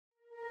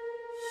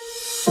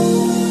You've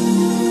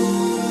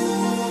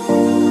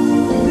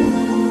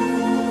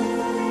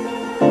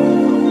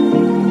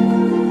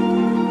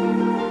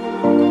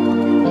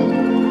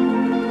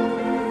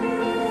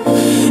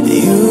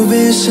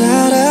been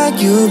shattered,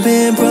 you've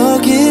been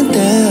broken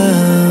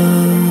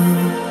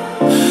down.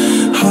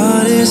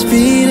 Heart is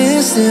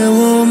beating, still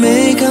won't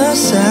make a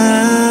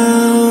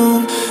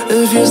sound.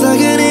 It feels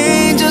like an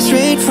angel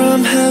straight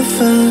from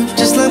heaven,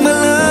 just like my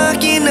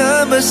lucky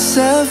number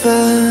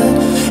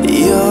 7.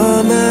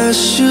 You're my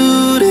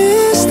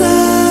shooting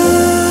star.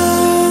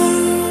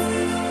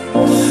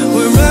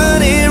 We're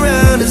running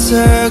round in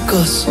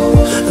circles,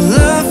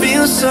 love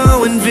feels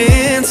so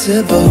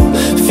invincible.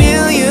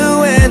 Feel you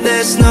when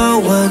there's no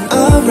one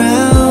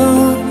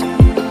around.